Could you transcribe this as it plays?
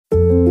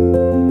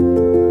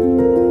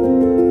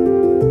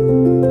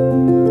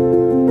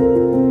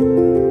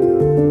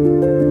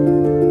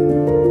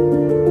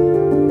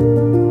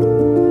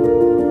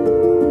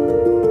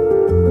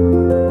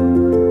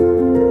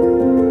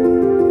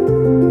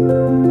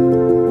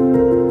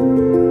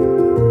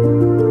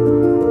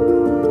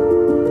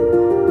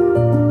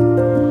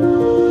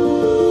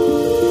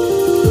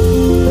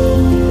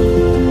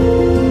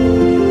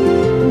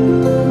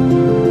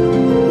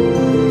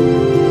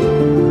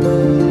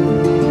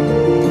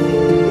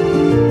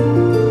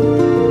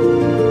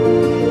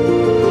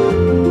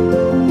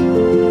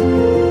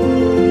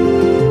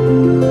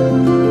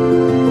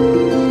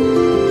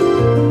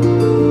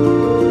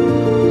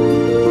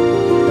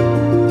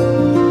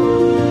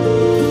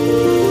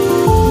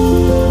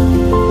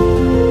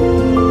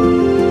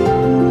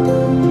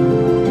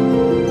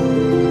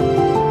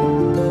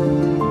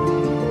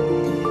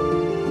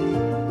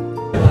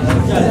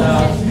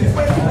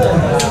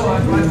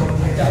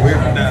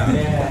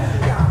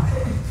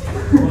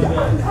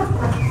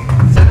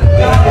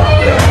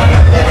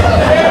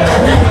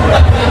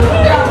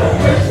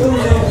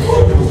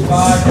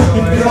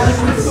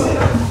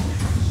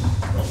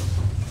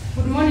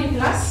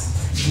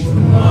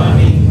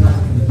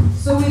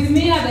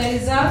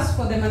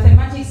for the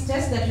mathematics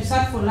test that you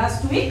sat for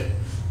last week.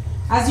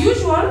 As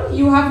usual,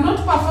 you have not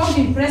performed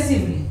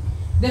impressively.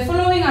 The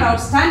following are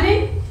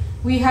outstanding.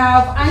 We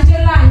have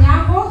Angela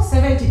Anyako,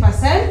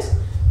 70%.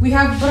 We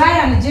have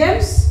Brian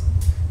James,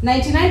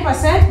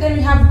 99%. Then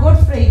we have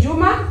Godfrey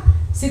Juma,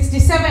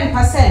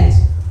 67%.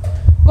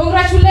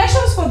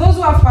 Congratulations for those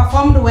who have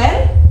performed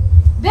well.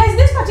 There is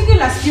this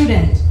particular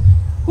student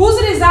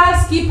whose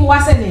results keep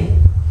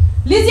worsening.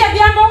 Lizzy,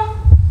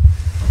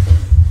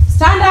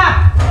 stand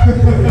up.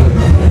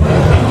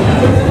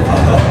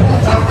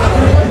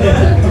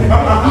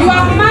 You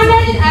have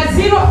managed at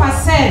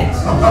 0%.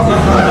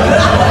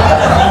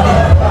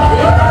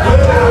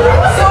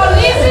 So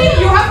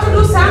Lizzy, you have to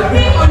do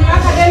something on your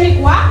academic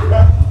work.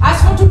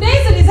 As for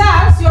today's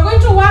results, you are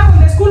going to work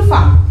on the school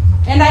farm.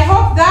 And I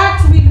hope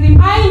that will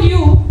remind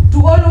you to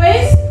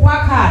always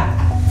work hard.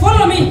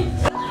 Follow me.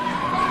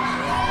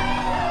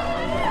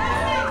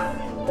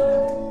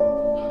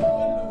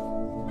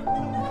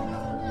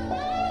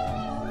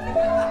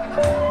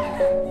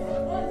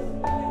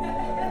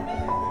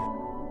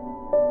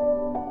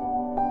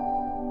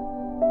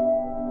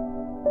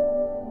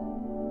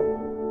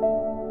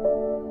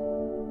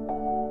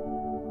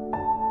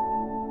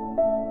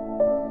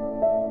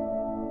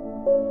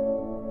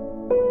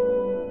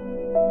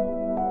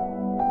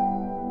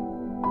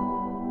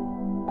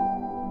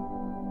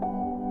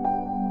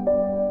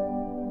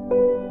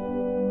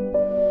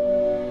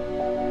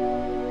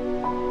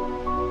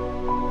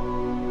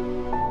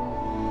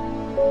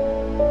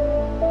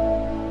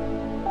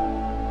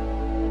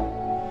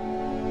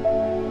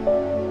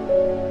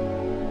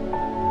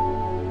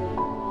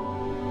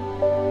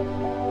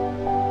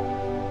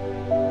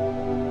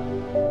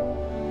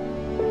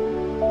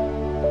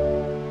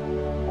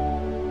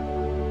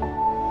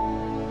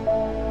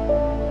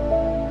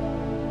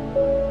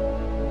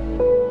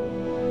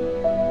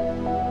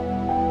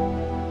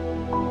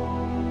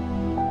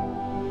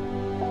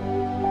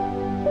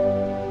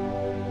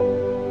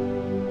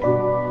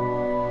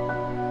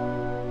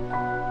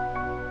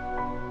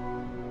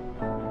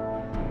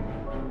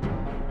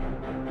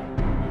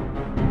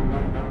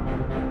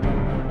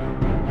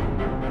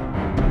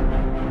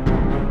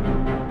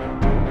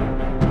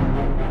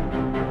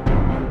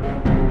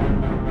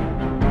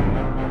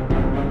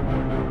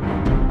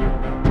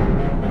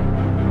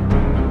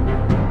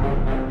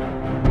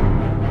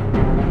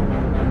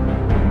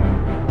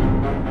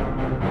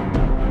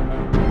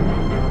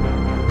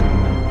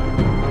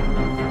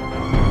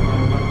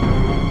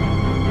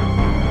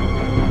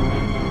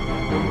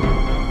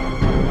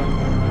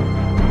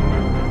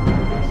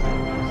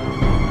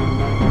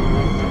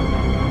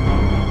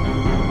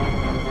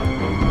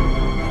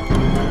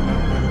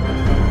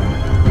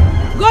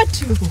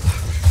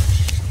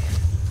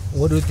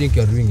 What do you think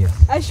you're doing here?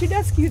 I should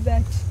ask you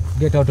that.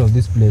 Get out of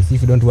this place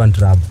if you don't want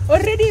trouble.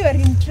 Already you are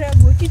in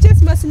trouble.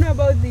 Teachers must know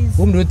about this.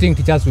 Whom do you think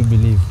teachers will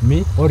believe?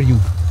 Me or you?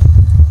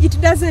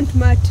 It doesn't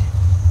matter.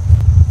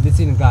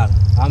 Listen, girl,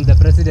 I'm the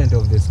president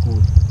of the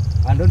school.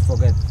 And don't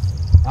forget,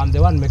 I'm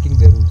the one making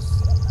the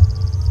rules.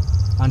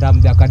 And I'm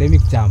the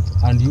academic champ.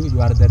 And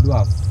you are the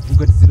dwarf who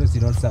gets zeros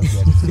in all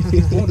subjects.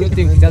 Whom do you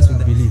think teachers will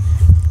believe?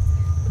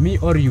 Me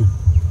or you?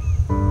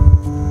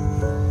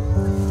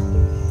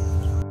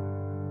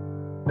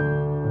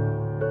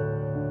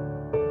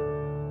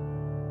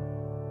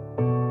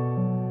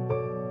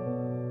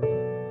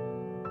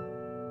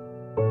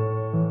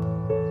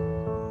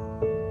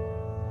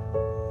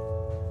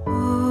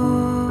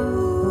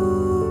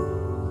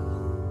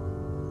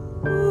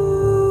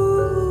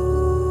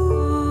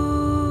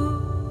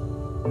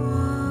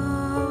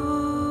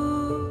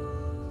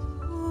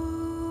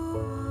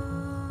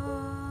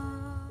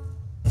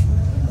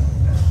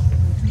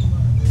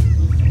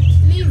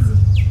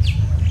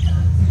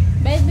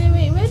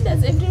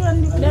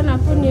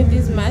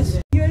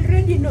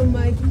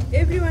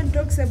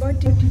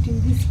 About it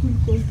in this school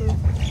compound.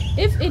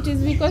 If it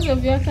is because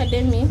of your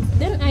academics,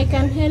 then I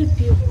can help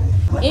you.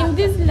 In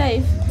this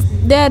life,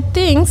 there are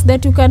things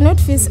that you cannot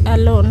face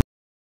alone.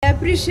 I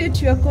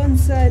appreciate your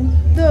concern,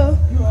 though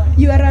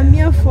you are a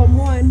mere Form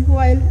 1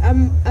 while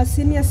I'm a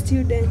senior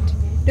student.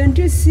 Don't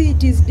you see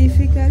it is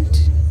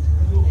difficult?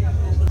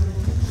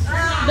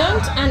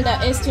 Don't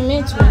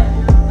underestimate me.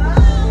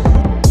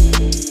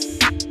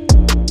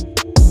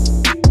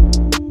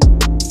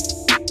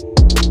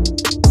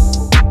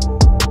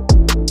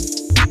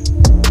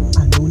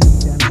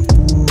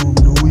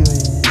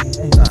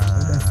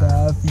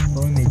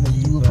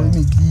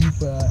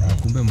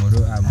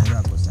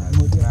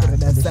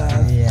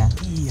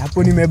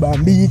 Hapo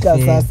nimebambika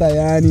sasa,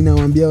 yani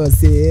nawaambia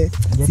wasee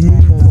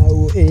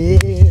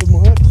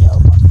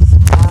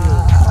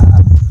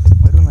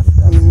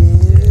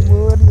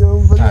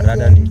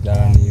Rada ni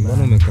gani?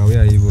 Mbona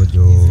umekawia hivyo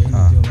jo?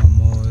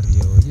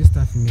 Hiyo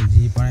staff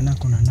imejipa na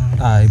kuna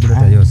nari. Hebu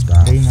leta hiyo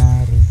staff.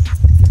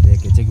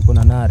 Cheki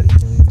kuna nari.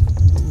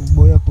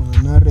 Boya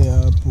kuna nari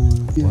hapo.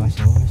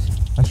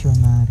 Washa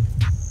nari.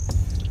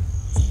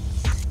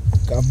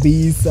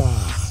 Kabisa.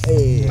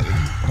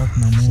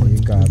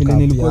 Vile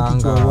nilikuwa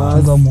kichwa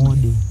wazi.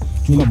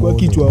 Nilikuwa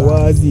kichwa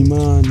wazi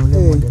man.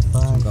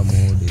 anga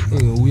mode.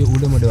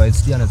 Ule mode wa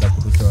ST anaweza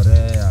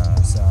kutuchorea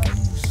saa hii.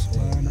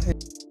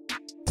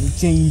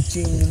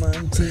 Chain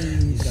man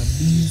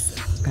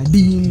kabisa.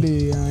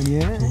 Kadinde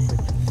yani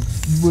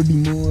body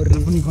more.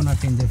 Hapo niko na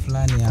kenje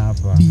fulani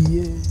hapa.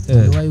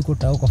 Ndio yuko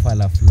tao kwa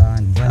fala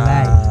fulani.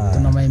 Walai.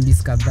 Kuna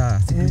maembis kadhaa.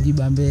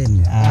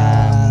 Sikujibambeni.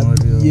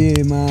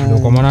 Man. Ndio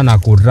kwa maana na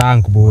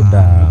kurank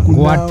boda.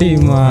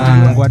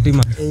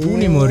 Ngwatima.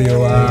 Uni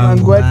morio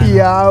wangu. Ngwati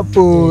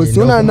hapo. Si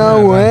una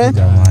nao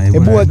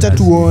Hebu acha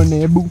tuone.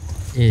 Hebu.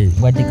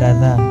 Ngwati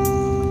kadhaa.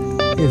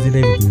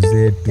 Zile vitu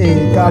zetu.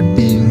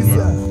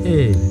 Kabisa.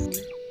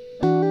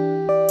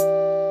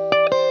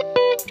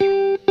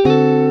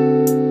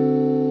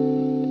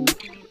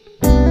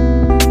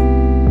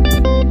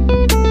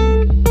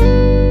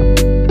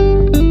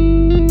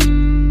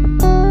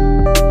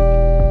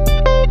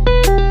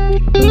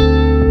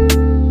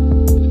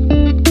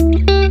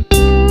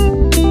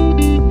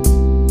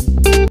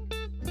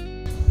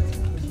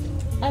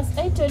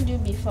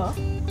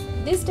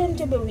 This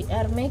timetable we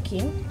are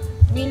making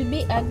will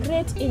be a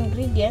great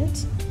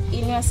ingredient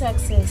in your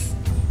success.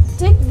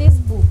 Take this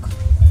book.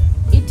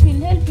 It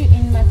will help you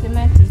in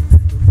mathematics.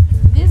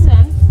 This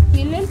one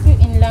will help you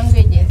in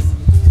languages.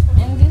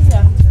 And this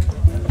one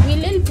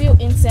will help you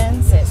in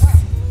sciences.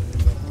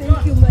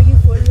 Thank you, Maggie,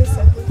 for always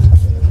supporting.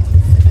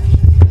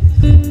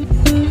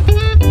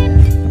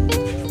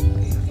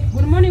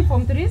 Good morning,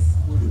 Form 3s.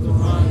 Good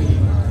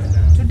morning.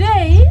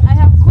 Today, I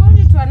have called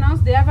you to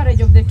announce the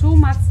average of the 2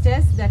 maths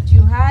tests that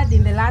you had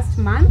in the last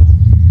month.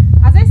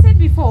 As I said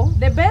before,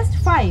 the best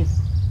 5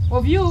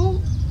 of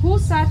you who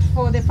sat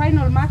for the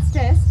final maths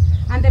test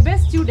and the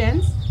best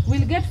students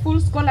will get full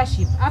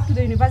scholarship up to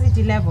the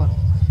university level.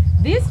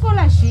 This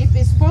scholarship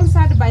is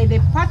sponsored by the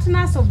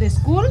partners of the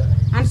school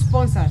and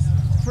sponsors,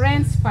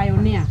 Friends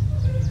Pioneer.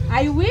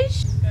 I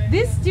wish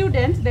this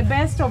student the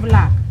best of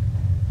luck.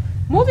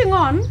 Moving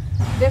on,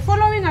 the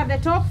following are the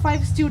top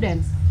 5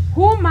 students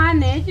who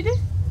managed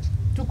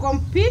to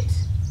compete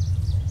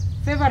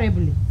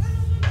favorably.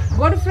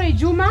 Godfrey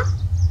Juma,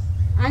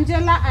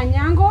 Angela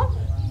Anyango,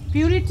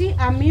 Purity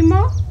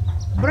Amimo,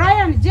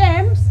 Brian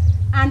James,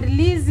 and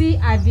Lizzy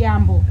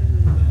Adhiambo.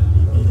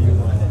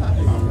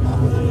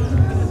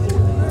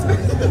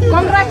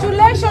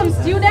 Congratulations,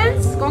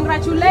 students.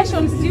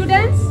 Congratulations,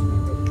 students.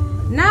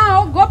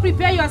 Now go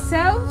prepare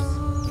yourselves,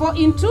 for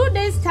in 2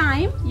 days'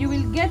 time, you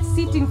will get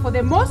sitting for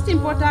the most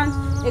important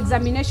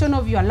examination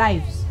of your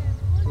lives.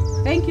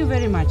 Thank you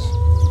very much.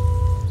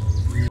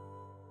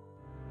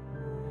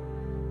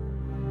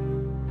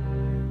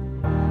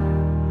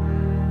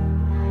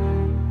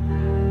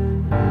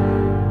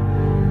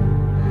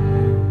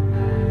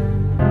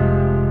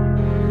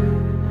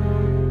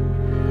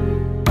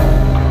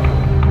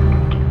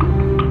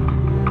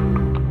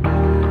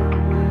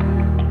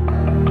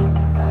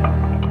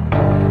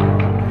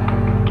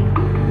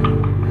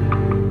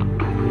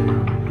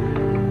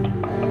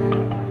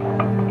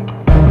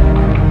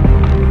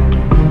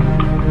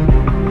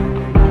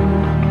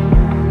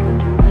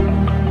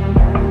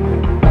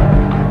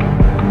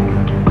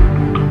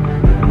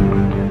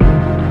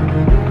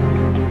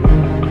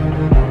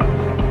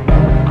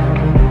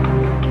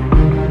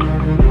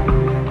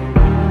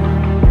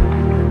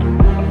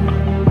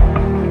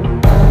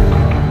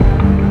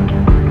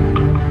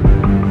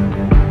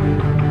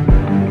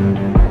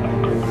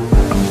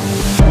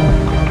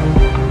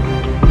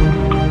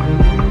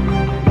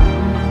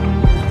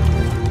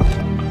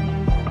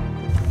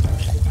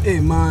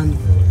 Man,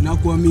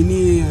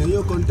 nakuaminia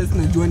hiyo contest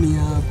najua ni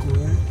yako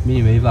Mimi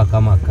nimeiva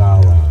kama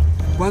kawa.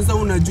 Kwanza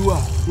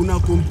unajua una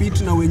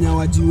compete na wenye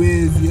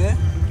hawajiwezi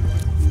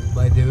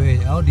By the way,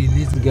 how did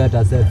Lizzy get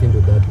herself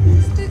into that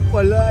list?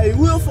 Walai,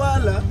 huyo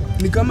fala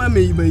ni kama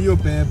ameiba hiyo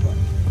pepa.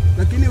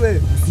 Lakini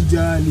we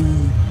usijali.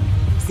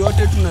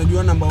 Sote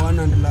tunajua number 1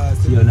 and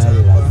last. Sio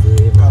naye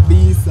lazima.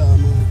 Kabisa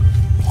man.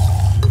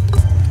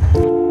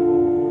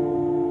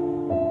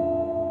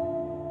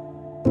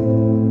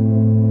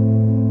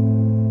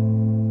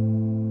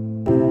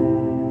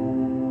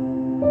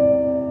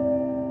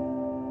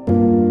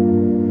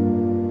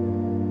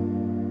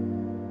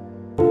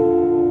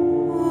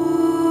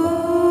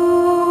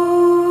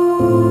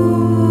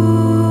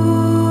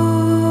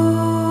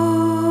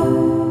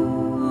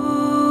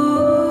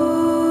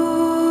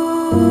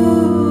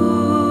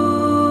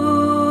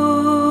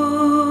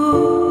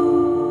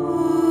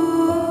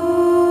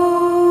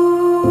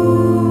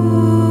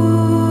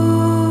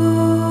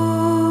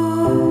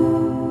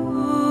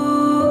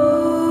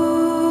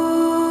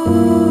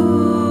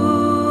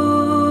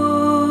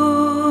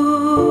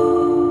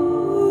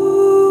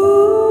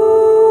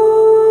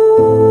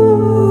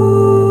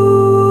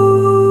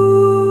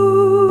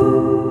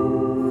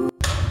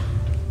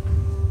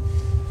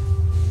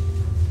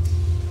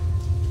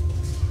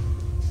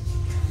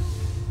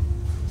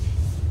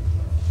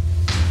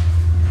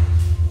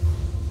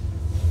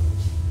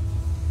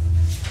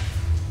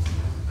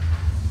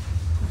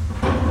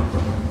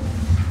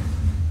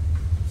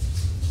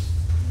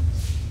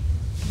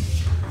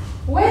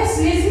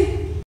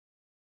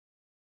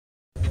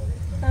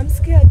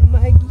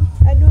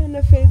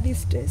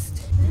 this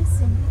test.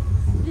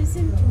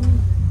 Listen to me.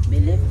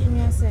 Believe in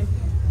yourself.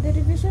 The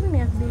revision we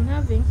have been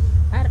having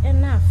are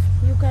enough.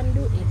 You can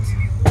do it.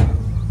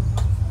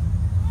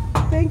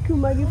 Thank you,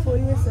 Maggie, for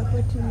your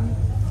supporting me.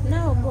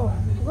 Now go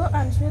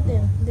and show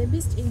them the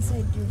beast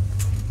inside you.